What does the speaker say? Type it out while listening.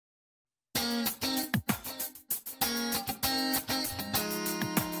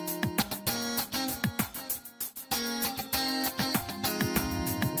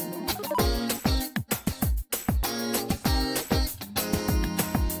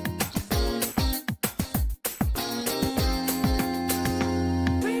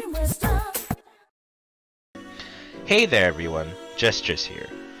Hey there everyone, JustTriss here.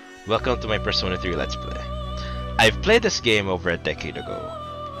 Welcome to my Persona 3 Let's Play. I've played this game over a decade ago,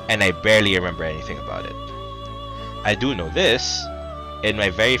 and I barely remember anything about it. I do know this: in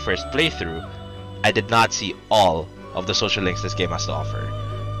my very first playthrough, I did not see all of the social links this game has to offer.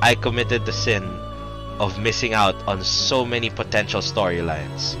 I committed the sin of missing out on so many potential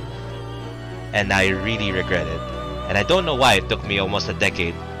storylines, and I really regret it. And I don't know why it took me almost a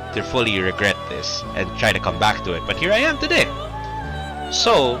decade to fully regret this and try to come back to it, but here I am today.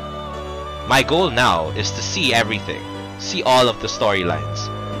 So, my goal now is to see everything, see all of the storylines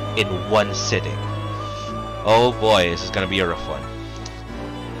in one sitting. Oh boy, this is gonna be a rough one.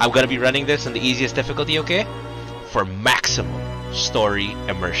 I'm gonna be running this on the easiest difficulty, okay? For maximum story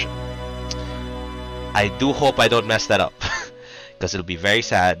immersion. I do hope I don't mess that up, because it'll be very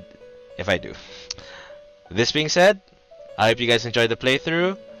sad if I do. This being said, I hope you guys enjoyed the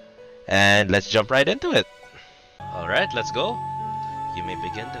playthrough, and let's jump right into it. Alright, let's go. You may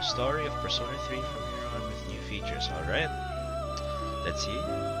begin the story of Persona 3 from here on with new features, alright? Let's see.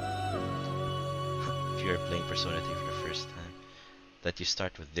 If you are playing Persona 3 for the first time, that you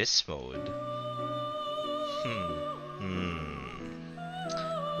start with this mode.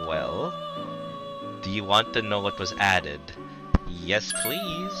 Well, do you want to know what was added? Yes,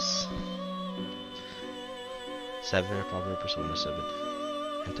 please. 7 Popular Persona 7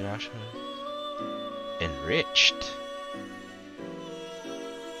 Interaction Enriched.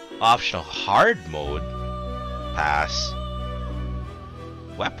 Optional hard mode. Pass.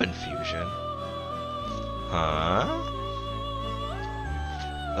 Weapon fusion. Huh?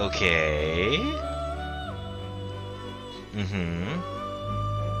 Okay.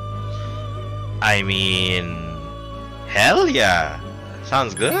 I mean, hell yeah.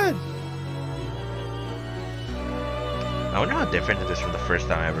 Sounds good. I wonder how different it is from the first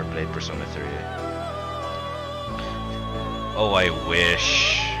time I ever played Persona 3. Oh, I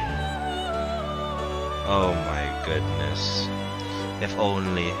wish. Oh my goodness. If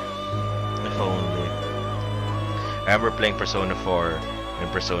only. If only. I remember playing Persona 4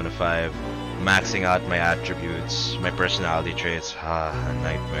 and Persona 5, maxing out my attributes, my personality traits. Ah, a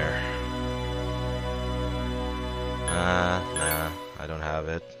nightmare. Nah, I don't have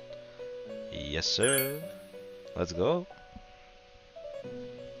it. Yes, sir. Let's go.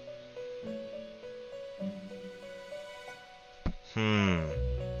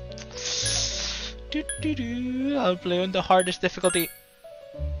 I'll play on the hardest difficulty.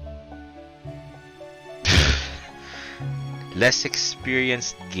 Less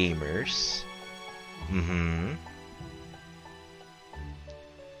experienced gamers.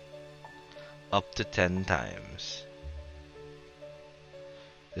 Up to 10 times.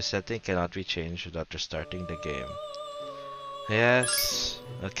 The setting cannot be changed without restarting the game. Yes.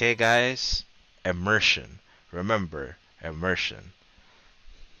 Okay, guys. Immersion. Remember, immersion.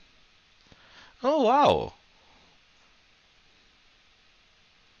 Oh, wow.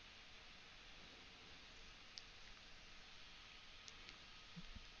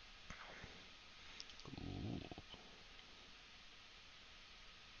 Ooh.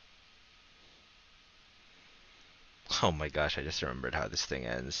 Oh my gosh, I just remembered how this thing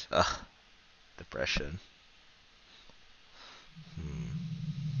ends. Ugh. Depression.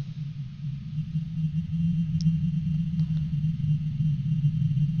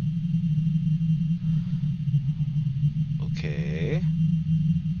 Okay.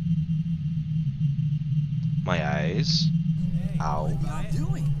 My eyes. Ow.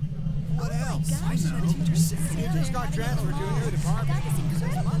 What else? I know. You just got transferred to a new department.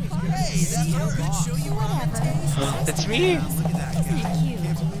 Hey, that's our boss. Show you what It's me. Look at that guy.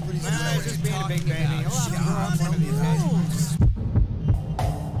 Can't believe what he's doing. Just being a big baby. He'll have to grow up one of these days.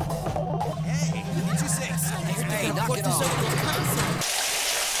 Hey, look at you six. Hey, knock it off.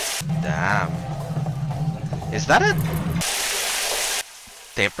 Damn. Is that a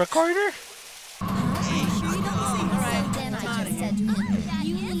tape recorder?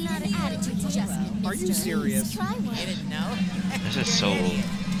 Are you serious? This is so...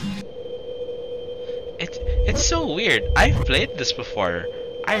 It's so weird. I've played this before.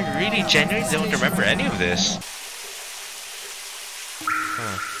 I really genuinely don't remember any of this.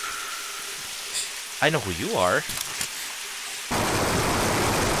 I know who you are.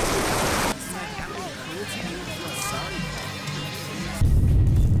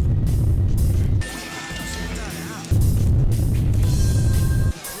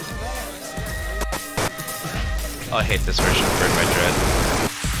 Oh, I hate this version of Burn My Dread.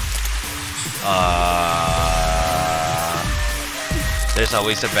 There's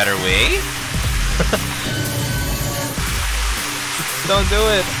always a better way? Don't do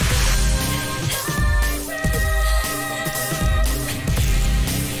it!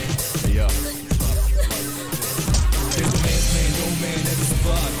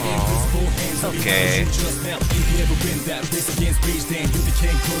 Okay.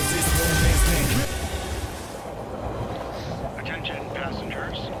 Attention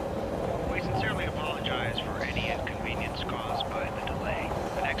passengers. We sincerely apologize for any inconvenience caused by the delay.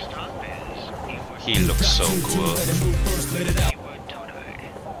 The next stop is Ewood. He looks so cool. Ewood Todai. Ewood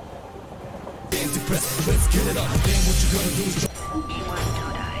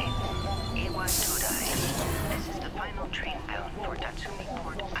Todai. Ewood Todai. This is the final train bound for Tatsumi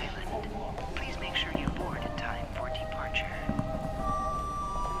Port Island. Please make sure you board in time for departure.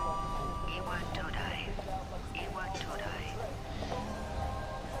 Ewood Todai. Ewood Todai.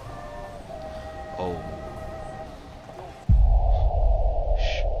 Oh.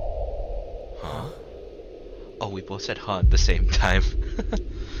 Huh? Oh, we both said huh at the same time.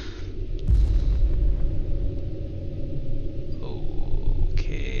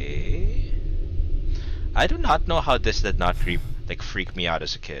 Okay. I do not know how this did not freak me out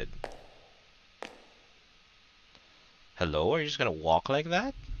as a kid. Hello? Are you just gonna walk like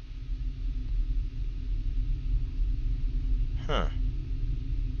that? Huh.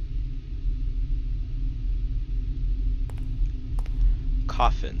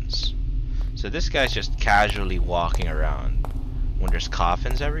 Coffins. So this guy's just casually walking around when there's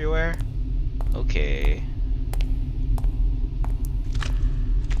coffins everywhere? Okay.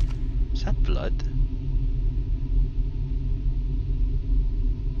 Is that blood?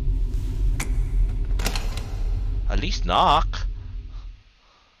 At least knock.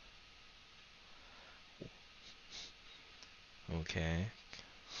 Okay.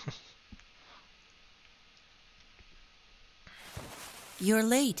 You're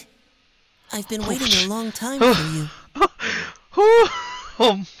late. I've been waiting a long time for you.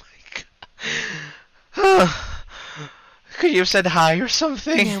 Oh my god. Could you have said hi or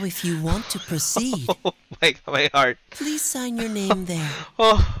something? Now, if you want to proceed, Oh my heart. please sign your name there.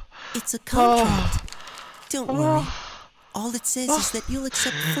 Oh, It's a contract. Don't worry. All it says is that you'll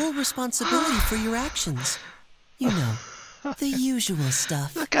accept full responsibility for your actions. You know, the usual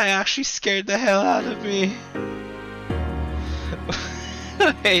stuff. that guy actually scared the hell out of me.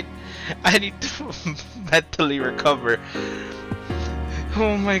 Wait, I need to mentally recover.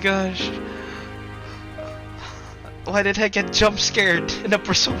 Oh my gosh. Why did I get jump scared in a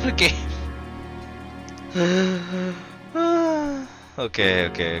Persona game? Okay.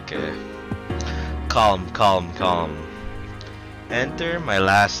 Calm. Enter my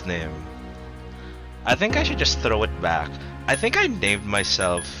last name. I think I should just throw it back. I think I named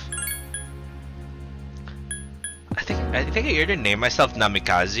myself... I think I either named myself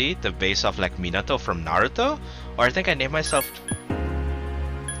Namikaze to base off like Minato from Naruto, or I think I named myself...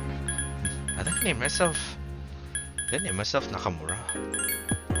 I think I named myself... Did I name myself Nakamura?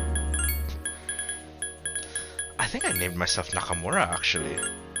 I think I named myself Nakamura actually.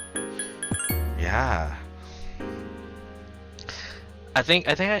 Yeah. I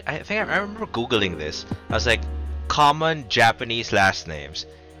remember googling this. I was like, common Japanese last names,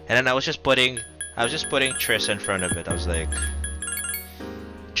 and then I was just putting Triss in front of it. I was like,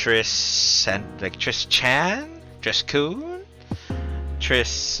 Triss and like Triss Chan, Triss Kun,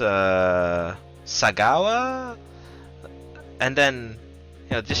 Triss Sagawa, and then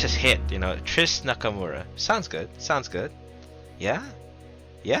this just hit. Triss Nakamura. Sounds good. Yeah.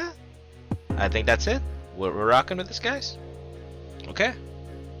 I think that's it. We're rocking with this, guys. Okay.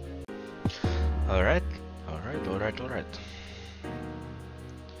 All right.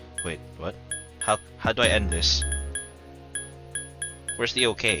 Wait, what? How do I end this? Where's the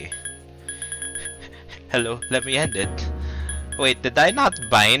okay? Hello, let me end it. Wait, did I not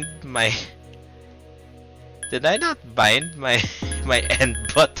bind my my end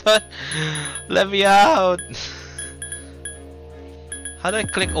button? Let me out. How do I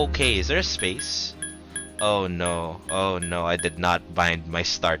click OK? Is there a space? Oh no, I did not bind my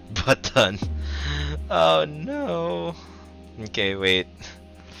start button. Oh no. Okay, wait.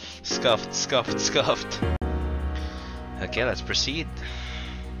 Scuffed. Okay, let's proceed.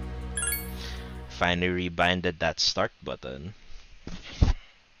 Finally rebinded that start button.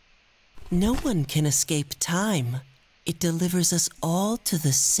 No one can escape time. It delivers us all to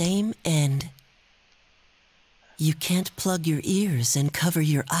the same end. You can't plug your ears and cover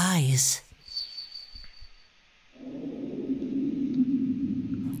your eyes.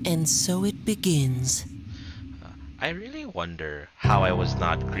 And so it begins. I really wonder how I was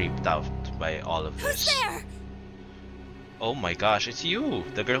not creeped out by all of this. Who's there? Oh my gosh, it's you!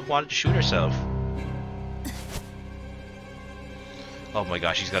 The girl who wanted to shoot herself. Oh my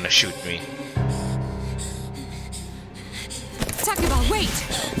gosh, he's gonna shoot me. Takeba, wait!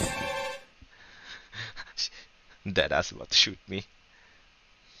 Deadass about to shoot me.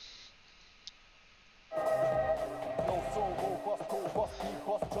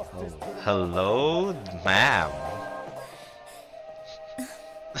 Oh, hello, ma'am.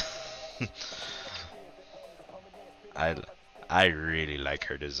 I I really like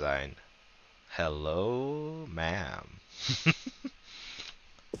her design. Hello, ma'am.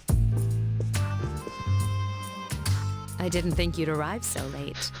 I didn't think you'd arrive so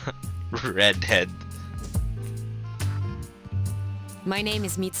late. Redhead. My name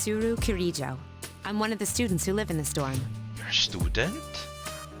is Mitsuru Kirijo. I'm one of the students who live in this dorm. You're a student?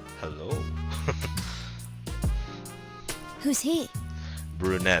 Hello. Who's he?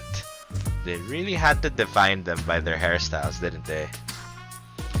 Brunette. They really had to define them by their hairstyles, didn't they?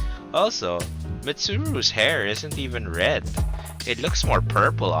 Also, Mitsuru's hair isn't even red. It looks more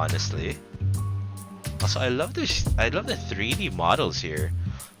purple, honestly. Also, I love this. I love the 3D models here.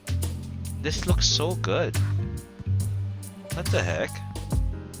 This looks so good. What the heck?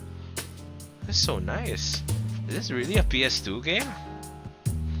 This is so nice. Is this really a PS2 game?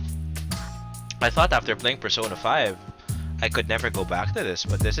 I thought after playing Persona 5, I could never go back to this,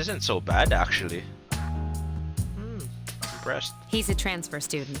 but this isn't so bad actually. Impressed. He's a transfer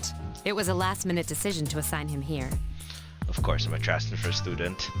student. It was a last-minute decision to assign him here. Of course, I'm a transfer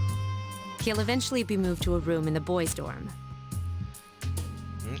student. He'll eventually be moved to a room in the boys' dorm.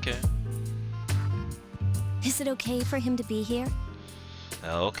 Okay. Is it okay for him to be here?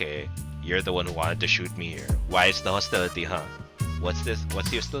 Okay. You're the one who wanted to shoot me here. Why is the hostility, huh? What's this? What's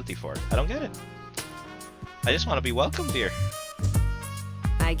the hostility for? I don't get it. I just want to be welcomed here.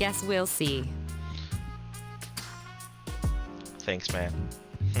 I guess we'll see. Thanks, man.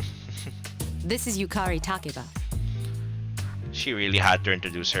 This is Yukari Takeba. She really had to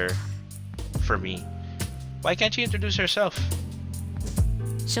introduce her for me. Why can't she introduce herself?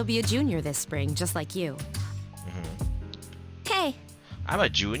 She'll be a junior this spring, just like you. Hey. I'm a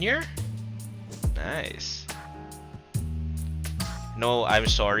junior? Nice. No, I'm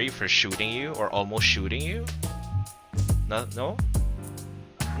sorry for shooting you or almost shooting you. No? No?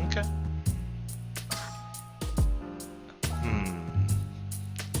 Okay.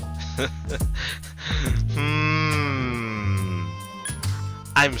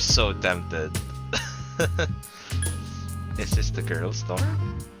 I'm so tempted. Is this the girls'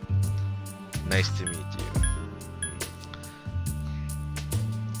 dorm? Nice to meet you.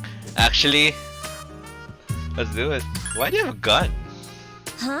 Actually, let's do it. Why do you have a gun?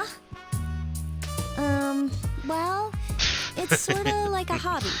 Huh? Well, it's sorta like a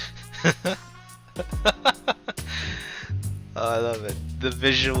hobby. Oh, I love it. The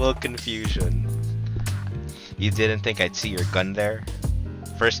visual confusion. You didn't think I'd see your gun there?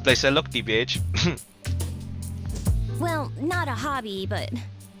 First place I looked, TBH. Well, not a hobby, but...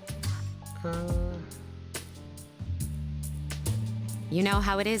 You know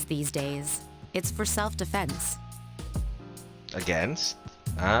how it is these days. It's for self-defense. Against?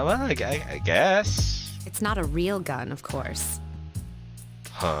 Well, I guess. It's not a real gun, of course.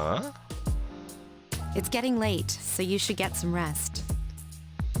 Huh? It's getting late, so you should get some rest.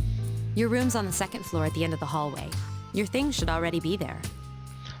 Your room's on the second floor at the end of the hallway. Your things should already be there.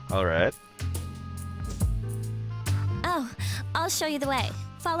 Alright. Oh, I'll show you the way.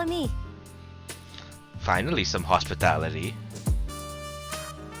 Follow me. Finally, some hospitality.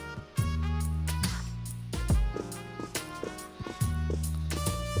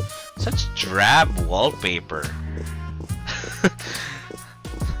 Such drab wallpaper.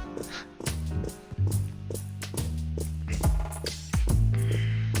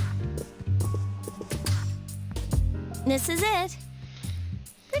 This is it.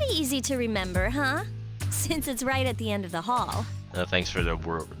 Pretty easy to remember, huh? Since it's right at the end of the hall. Thanks for the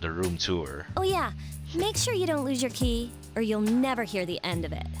room tour. Oh yeah, make sure you don't lose your key, or you'll never hear the end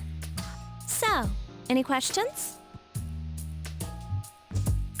of it. So, any questions?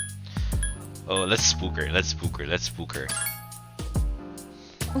 Oh, let's spook her. Let's spook her. Let's spook her.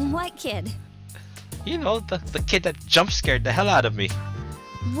 What kid? You know, the kid that jump scared the hell out of me.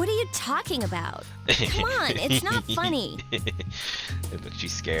 What are you talking about? Come on, it's not funny. Look,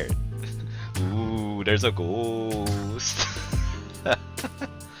 she's scared. Ooh, there's a ghost.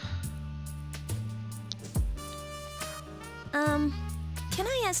 Can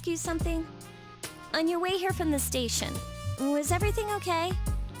I ask you something? On your way here from the station, was everything okay?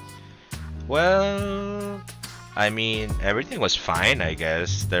 Well, I mean, everything was fine, I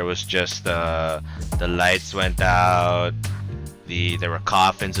guess. There was just the lights went out. There were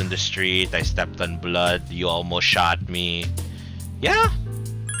coffins in the street. I stepped on blood. You almost shot me. Yeah.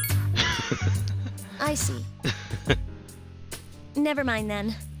 I see. Never mind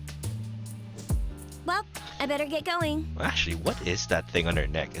then. Well, I better get going. Actually, what is that thing on her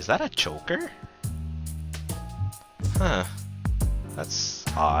neck? Is that a choker? Huh. That's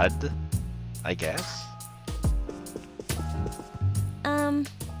odd, I guess. I'm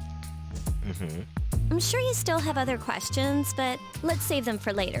sure you still have other questions, but let's save them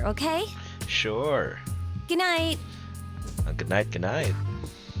for later, okay? Sure. Good night. Good night, good night.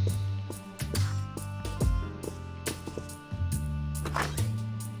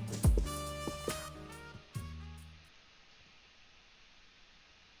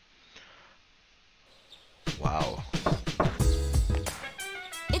 Wow.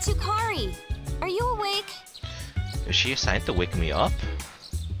 It's Yukari. Are you awake? Is she assigned to wake me up?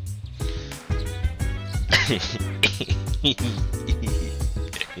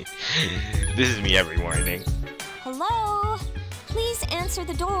 This is me every morning. Hello? Please answer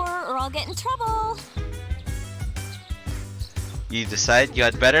the door or I'll get in trouble. You decide you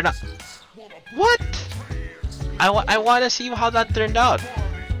had better not. What? I want to see how that turned out.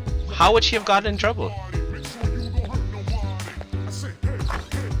 How would she have gotten in trouble?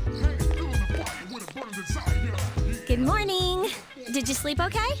 Good morning. Did you sleep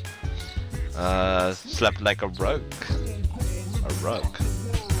okay? Slept like a rug. A rug.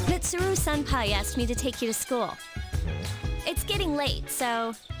 Mitsuru Senpai asked me to take you to school. It's getting late,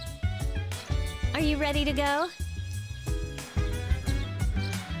 so... Are you ready to go?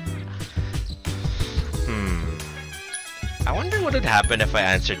 I wonder what would happen if I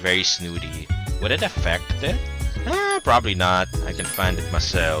answered very snooty. Would it affect it? Probably not. I can find it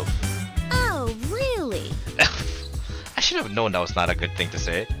myself. Oh, really? I should have known that was not a good thing to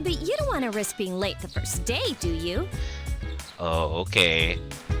say. But you don't want to risk being late the first day, do you? Oh, okay.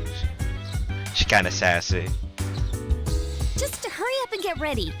 She's kinda sassy. Just hurry up and get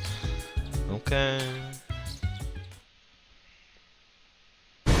ready. Okay.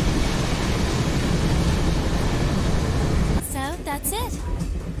 So, that's it.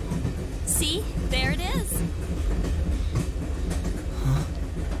 See? There it is.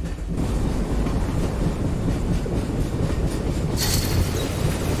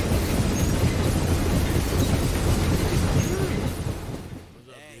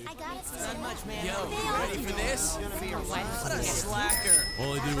 Yo, ready for this? What a slacker.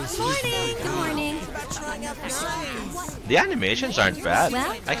 All I did was Morning! Good morning. The animations aren't bad.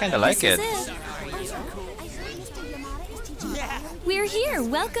 Well, I kinda like this it. is We're here.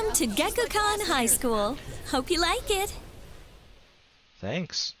 Welcome to Gekukan High School. Hope you like it.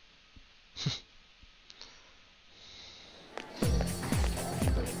 Thanks.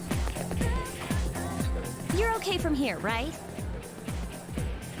 You're okay from here, right?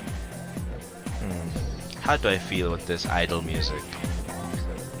 How do I feel with this idle music?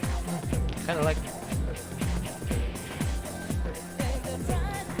 Kinda like...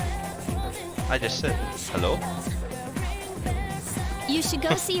 I just said, hello? You should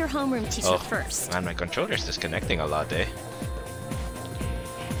go see your homeroom teacher Oh, first. man, my controller's disconnecting a lot, eh?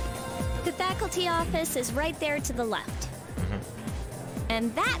 The faculty office is right there to the left.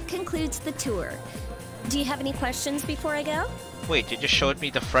 And that concludes the tour. Do you have any questions before I go? Wait, you just showed me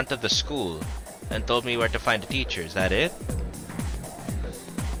the front of the school and told me where to find the teacher, is that it?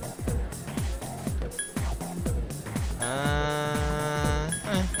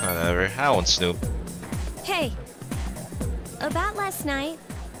 Whatever, I won't snoop. Hey, about last night,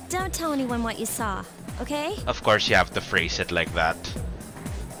 don't tell anyone what you saw, okay? Of course you have to phrase it like that.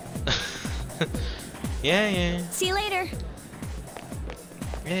 Yeah. See you later.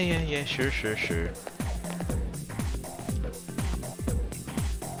 Yeah, sure.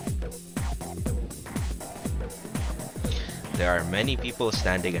 There are many people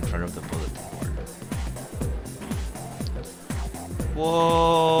standing in front of the bulletin board.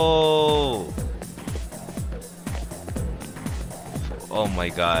 Whoa! Oh my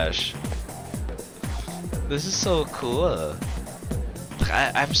gosh. This is so cool.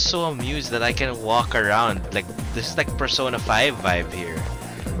 I'm so amused that I can walk around. Like, this is like Persona 5 vibe here,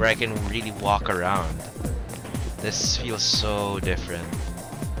 where I can really walk around. This feels so different.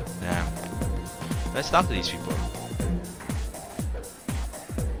 Damn. Let's talk to these people.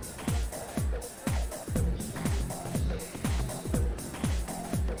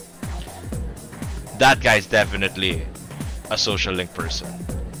 That guy's definitely a social link person.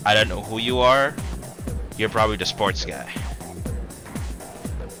 I don't know who you are. You're probably the sports guy.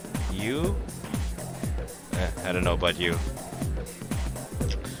 You? I don't know about you.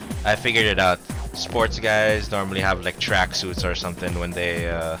 I figured it out. Sports guys normally have like tracksuits or something when they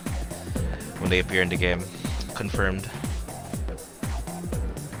appear in the game. Confirmed.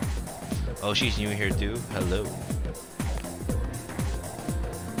 Oh, she's new here too. Hello.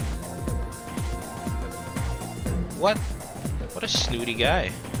 What? What a snooty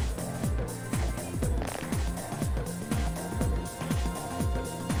guy.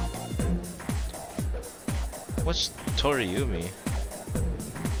 What's Toriyumi?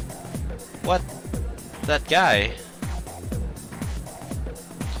 What? That guy?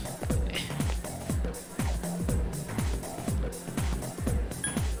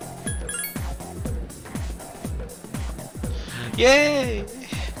 Yay!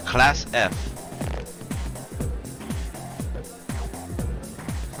 Class F.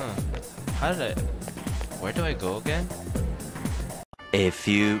 Huh. How did I... Where do I go again? A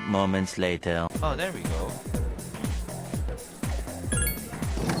few moments later. Oh, there we go.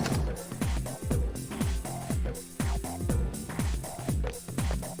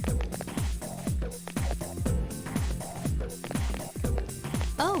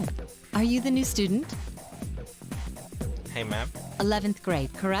 Oh, are you the new student? Hey, ma'am. 11th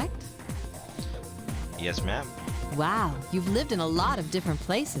grade, correct? Yes, ma'am. Wow, you've lived in a lot of different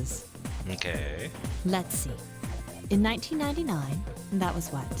places. Okay. Let's see. In 1999, that was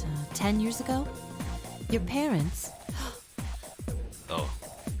what, 10 years ago? Your parents... Oh.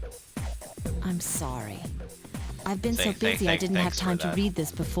 I'm sorry. I've been so Thank- busy I didn't have thanks for time to that. read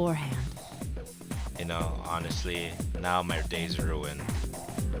this beforehand. You know, honestly, now my day's ruined.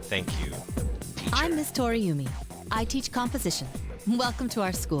 Thank you, teacher. I'm Miss Toriyumi. I teach composition. Welcome to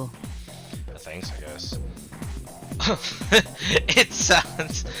our school. Thanks, I guess. It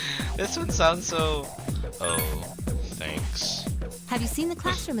sounds... This one sounds so... Oh, thanks. Have you seen the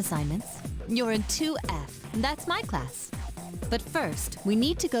classroom assignments? You're in 2F. That's my class. But first, we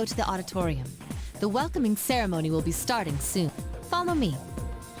need to go to the auditorium. The welcoming ceremony will be starting soon. Follow me.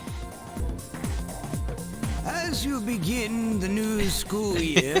 As you begin the new school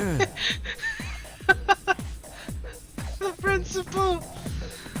year,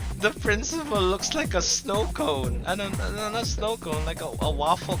 The principal looks like a snow cone. No, not a snow cone, like a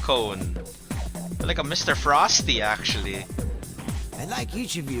waffle cone. Like a Mr. Frosty, actually. I'd like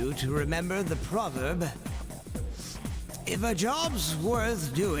each of you to remember the proverb, if a job's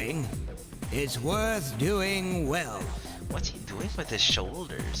worth doing, it's worth doing well. What's he doing with his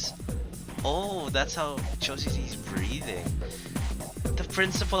shoulders? Oh, that's how it shows you he's breathing. The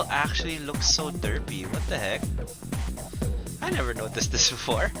principal actually looks so derpy. What the heck? I never noticed this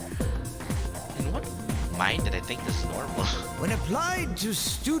before. In what mind did I think this is normal? When applied to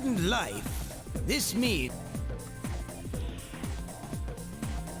student life, this means...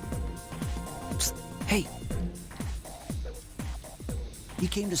 Psst. Hey! You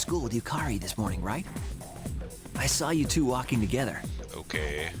came to school with Yukari this morning, right? I saw you two walking together.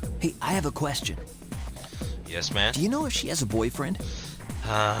 Okay. Hey, I have a question. Yes, man? Do you know if she has a boyfriend?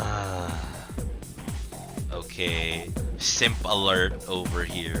 Okay. Simp alert over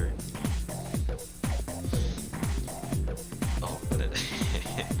here. Oh,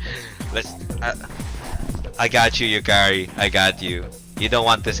 let's... I got you, Yukari. I got you. You don't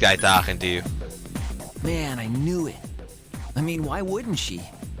want this guy talking to you. Man, I knew it. I mean, why wouldn't she?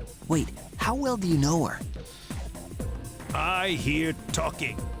 Wait, how well do you know her? I hear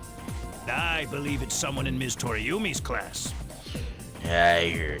talking. I believe it's someone in Ms. Toriyumi's class. I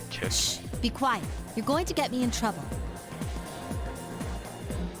heard you. Shh, be quiet. You're going to get me in trouble.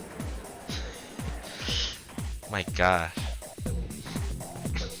 My gosh.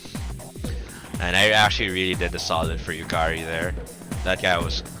 And I actually really did a solid for Yukari there. That guy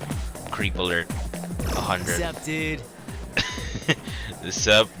was creep alert 100. What's up, dude? What's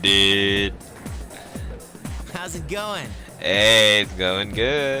up, dude? How's it going? Hey, it's going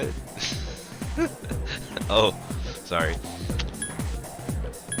good. Oh, sorry.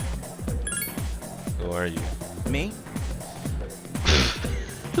 Who are you? Me?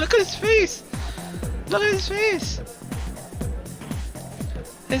 Look at his face! Look at his face!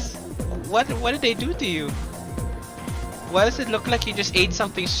 What did they do to you? Why does it look like you just ate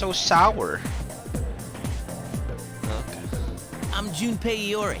something so sour? Okay. I'm Junpei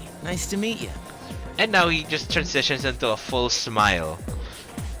Iori. Nice to meet you. And now he just transitions into a full smile.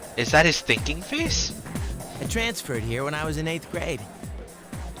 Is that his thinking face? I transferred here when I was in 8th grade.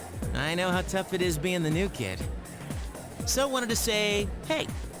 I know how tough it is being the new kid. So wanted to say, hey,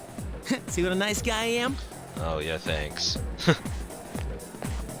 see what a nice guy I am? Oh yeah, thanks.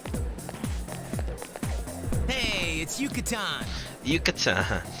 Hey, it's Yucatan.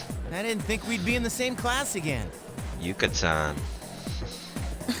 Yucatan. I didn't think we'd be in the same class again. Yucatan.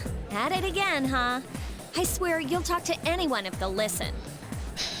 At it again, huh? I swear you'll talk to anyone if they'll listen.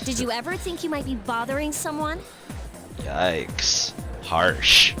 Did you ever think you might be bothering someone? Yikes.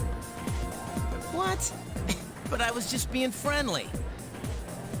 Harsh. What? But I was just being friendly.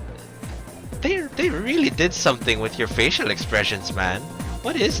 They really did something with your facial expressions, man.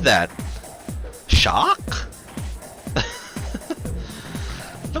 What is that? Shock?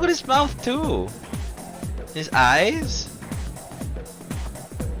 Look at his mouth too. His eyes?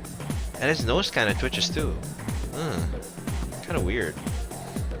 And his nose kind of twitches too. Kind of weird.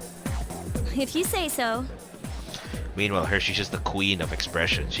 If you say so. Meanwhile, her, she's just the queen of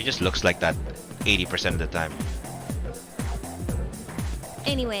expression. She just looks like that 80% of the time.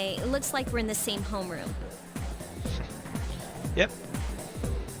 Anyway, it looks like we're in the same homeroom. Yep.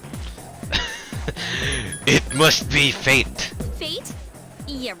 It must be fate. Fate?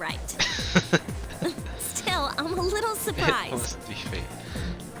 Yeah, right. Still, I'm a little It surprised. must be fate.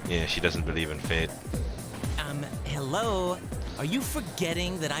 Yeah, she doesn't believe in fate. Hello? Are you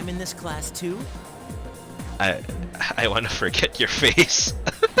forgetting that I'm in this class too? I want to forget your face.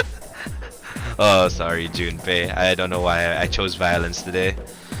 Oh, sorry, Junpei. I don't know why I chose violence today,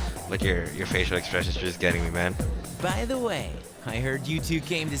 but your facial expressions are just getting me, man. By the way, I heard you two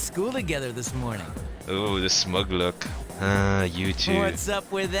came to school together this morning. Oh, the smug look. You two. What's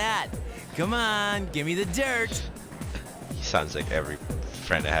up with that? Come on, give me the dirt. He sounds like every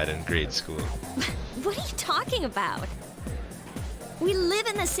friend I had in grade school. What are you talking about? We live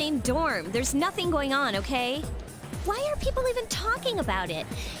in the same dorm. There's nothing going on, okay? Why are people even talking about it?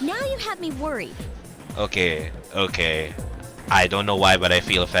 Now you have me worried. Okay. I don't know why, but I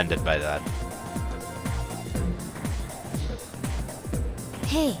feel offended by that.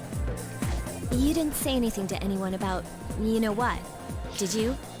 Hey, you didn't say anything to anyone about you know what, did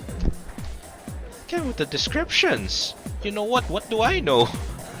you? Again with the descriptions. You know what? What do I know?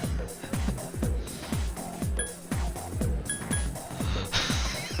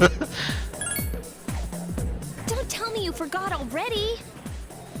 Don't tell me you forgot already.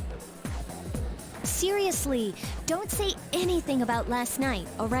 Seriously, don't say anything about last night,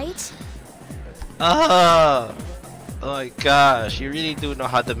 alright? Oh my gosh, you really do know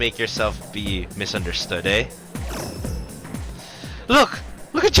how to make yourself be misunderstood, eh? Look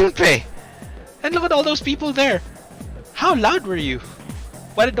at Junpei! And look at all those people there! How loud were you?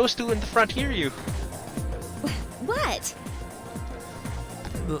 Why did those two in the front hear you? What?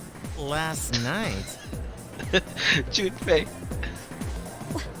 Last night? Junpei.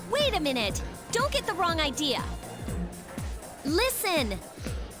 Wait a minute! Don't get the wrong idea! Listen!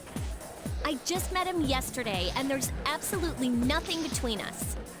 I just met him yesterday, and there's absolutely nothing between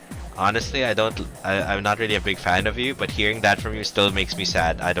us. Honestly, I'm not really a big fan of you, but hearing that from you still makes me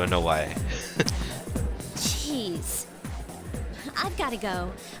sad. I don't know why. Jeez. I've gotta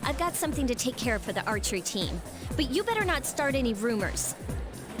go. I've got something to take care of for the archery team. But you better not start any rumors.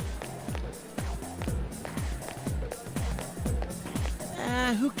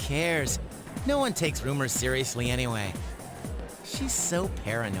 Who cares? No one takes rumors seriously anyway. She's so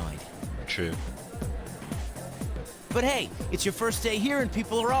paranoid. True. But hey, it's your first day here and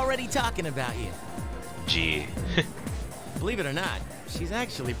people are already talking about you. Gee. Believe it or not, she's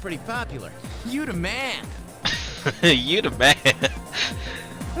actually pretty popular. You the man! You the man!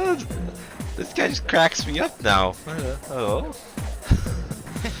 This guy just cracks me up now. Oh.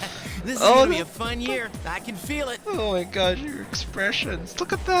 This is gonna be a fun year. I can feel it. Oh my gosh, your expressions.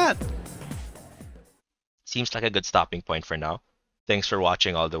 Look at that. Seems like a good stopping point for now. Thanks for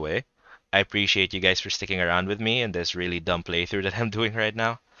watching all the way. I appreciate you guys for sticking around with me in this really dumb playthrough that I'm doing right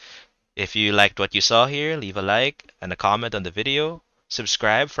now. If you liked what you saw here, leave a like and a comment on the video.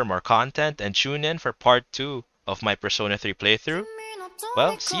 Subscribe for more content and tune in for part 2 of my Persona 3 playthrough.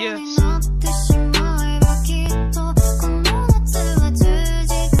 Well, see ya.